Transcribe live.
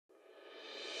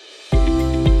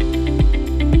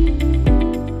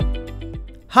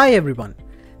Hi everyone,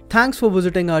 thanks for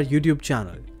visiting our YouTube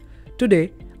channel.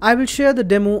 Today, I will share the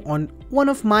demo on one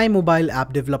of my mobile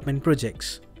app development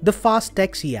projects, the Fast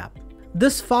Taxi app.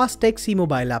 This Fast Taxi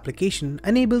mobile application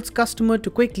enables customers to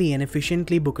quickly and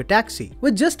efficiently book a taxi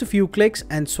with just a few clicks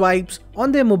and swipes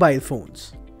on their mobile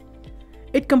phones.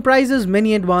 It comprises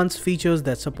many advanced features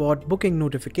that support booking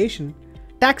notification,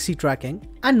 taxi tracking,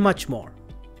 and much more.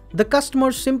 The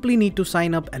customers simply need to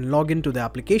sign up and log into the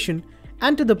application,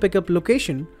 enter the pickup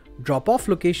location, drop-off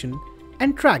location,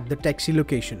 and track the taxi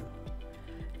location.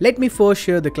 Let me first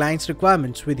share the client's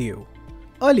requirements with you.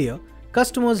 Earlier,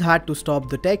 customers had to stop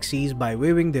the taxis by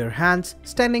waving their hands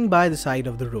standing by the side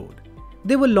of the road.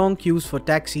 There were long queues for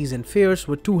taxis and fares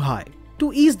were too high.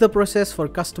 To ease the process for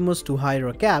customers to hire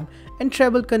a cab and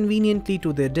travel conveniently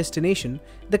to their destination,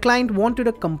 the client wanted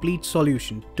a complete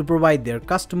solution to provide their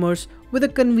customers with a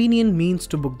convenient means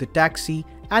to book the taxi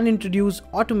and introduce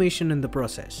automation in the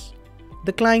process.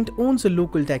 The client owns a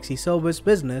local taxi service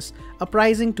business,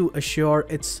 uprising to assure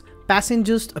its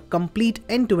passengers a complete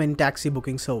end-to-end taxi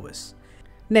booking service.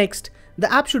 Next, the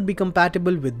app should be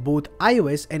compatible with both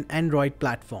iOS and Android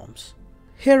platforms.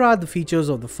 Here are the features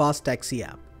of the Fast Taxi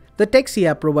app. The Taxi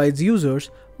app provides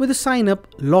users with a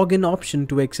sign-up login option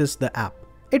to access the app.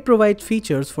 It provides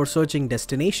features for searching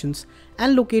destinations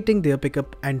and locating their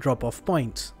pickup and drop-off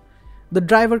points. The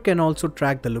driver can also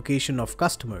track the location of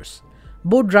customers.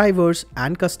 Both drivers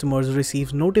and customers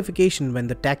receive notification when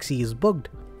the taxi is booked.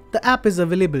 The app is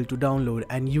available to download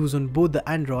and use on both the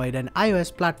Android and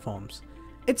iOS platforms.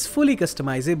 It's fully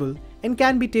customizable and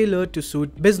can be tailored to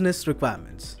suit business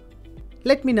requirements.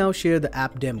 Let me now share the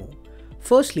app demo.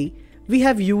 Firstly, we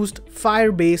have used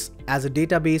Firebase as a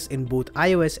database in both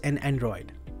iOS and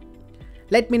Android.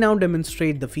 Let me now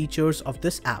demonstrate the features of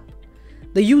this app.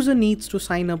 The user needs to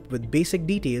sign up with basic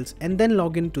details and then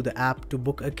log in to the app to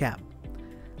book a cab.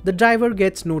 The driver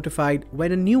gets notified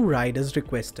when a new ride is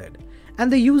requested,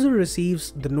 and the user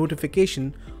receives the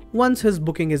notification once his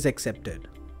booking is accepted.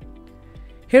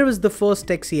 Here is the first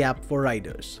taxi app for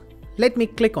riders. Let me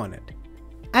click on it,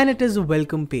 and it is a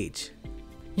welcome page.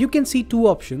 You can see two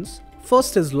options.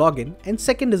 First is login and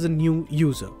second is a new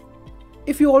user.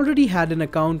 If you already had an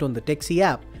account on the taxi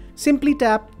app, simply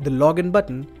tap the login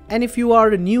button, and if you are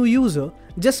a new user,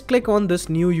 just click on this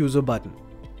new user button.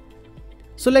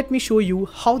 So let me show you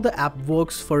how the app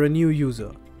works for a new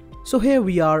user. So here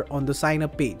we are on the sign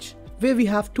up page, where we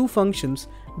have two functions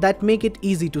that make it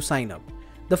easy to sign up.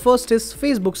 The first is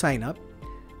Facebook sign up,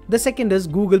 the second is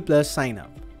Google Plus sign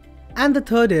up, and the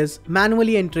third is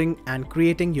manually entering and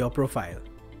creating your profile.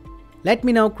 Let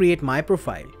me now create my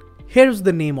profile. Here is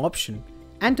the name option.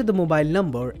 Enter the mobile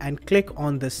number and click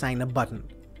on the sign up button.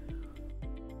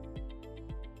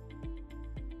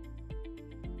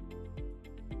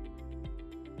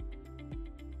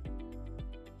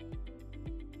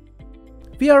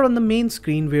 We are on the main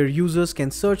screen where users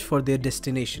can search for their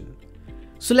destination.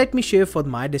 So let me share for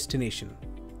my destination.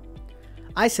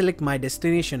 I select my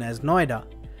destination as Noida.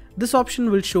 This option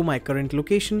will show my current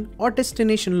location or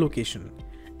destination location.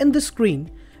 In this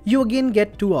screen, you again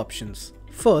get two options.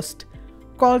 First,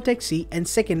 call taxi, and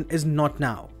second is not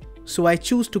now. So I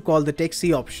choose to call the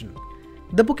taxi option.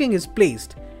 The booking is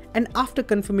placed, and after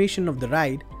confirmation of the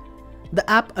ride, the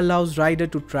app allows rider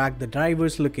to track the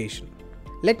driver's location.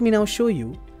 Let me now show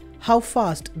you how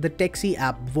fast the taxi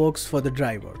app works for the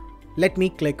driver. Let me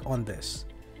click on this.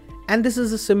 And this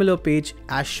is a similar page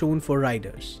as shown for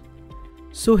riders.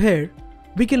 So here,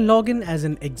 we can log in as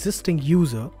an existing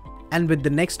user, and with the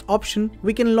next option,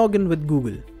 we can log in with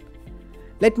Google.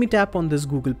 Let me tap on this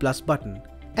Google Plus button,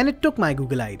 and it took my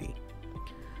Google ID.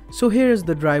 So here is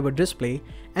the driver display,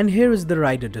 and here is the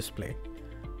rider display.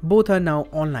 Both are now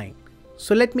online.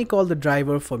 So let me call the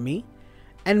driver for me,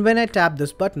 and when I tap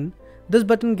this button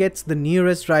gets the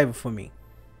nearest driver for me.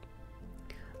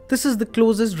 This is the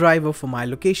closest driver for my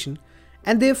location,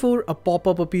 and therefore a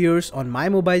pop-up appears on my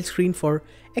mobile screen for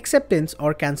acceptance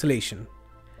or cancellation.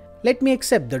 Let me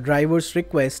accept the driver's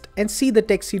request and see the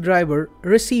taxi driver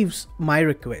receives my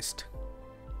request.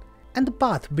 And the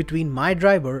path between my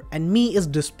driver and me is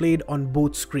displayed on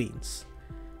both screens.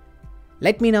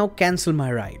 Let me now cancel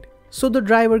my ride. So the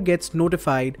driver gets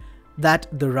notified that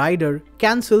the rider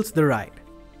cancels the ride.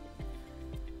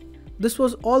 This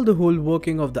was all the whole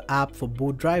working of the app for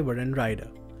both driver and rider.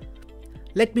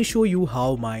 Let me show you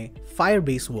how my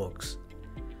Firebase works.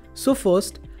 So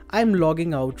first, I'm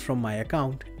logging out from my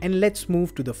account, and let's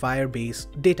move to the Firebase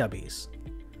database.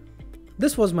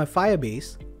 This was my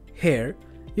Firebase. Here,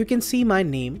 you can see my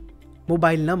name,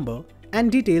 mobile number, and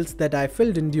details that I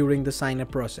filled in during the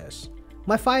sign-up process.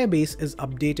 My Firebase is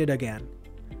updated again.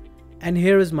 And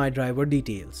here is my driver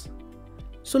details.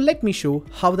 So let me show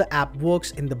how the app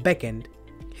works in the backend.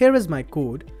 Here is my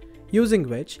code, using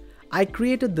which I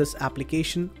created this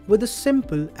application with a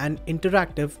simple and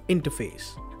interactive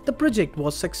interface. The project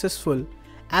was successful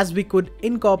as we could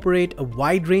incorporate a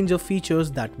wide range of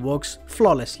features that works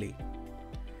flawlessly.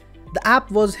 The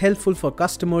app was helpful for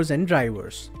customers and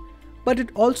drivers, but it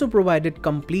also provided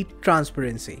complete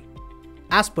transparency.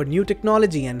 As per new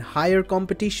technology and higher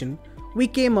competition, we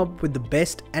came up with the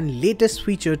best and latest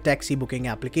featured taxi booking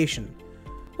application.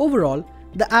 Overall,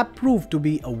 the app proved to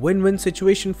be a win-win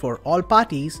situation for all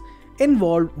parties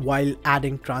involved while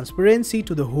adding transparency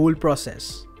to the whole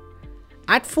process.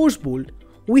 At ForceBolt,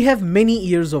 we have many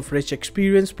years of rich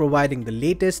experience providing the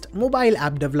latest mobile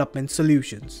app development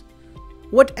solutions.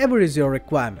 Whatever is your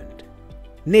requirement,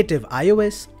 native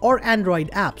iOS or Android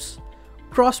apps,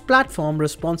 cross-platform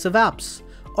responsive apps,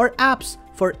 or apps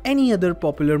for any other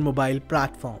popular mobile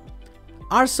platform,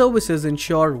 our services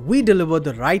ensure we deliver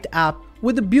the right app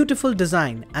with a beautiful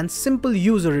design and simple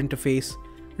user interface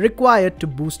required to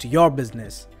boost your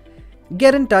business.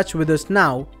 Get in touch with us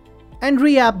now and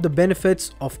re-app the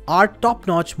benefits of our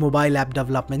top-notch mobile app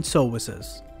development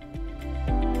services.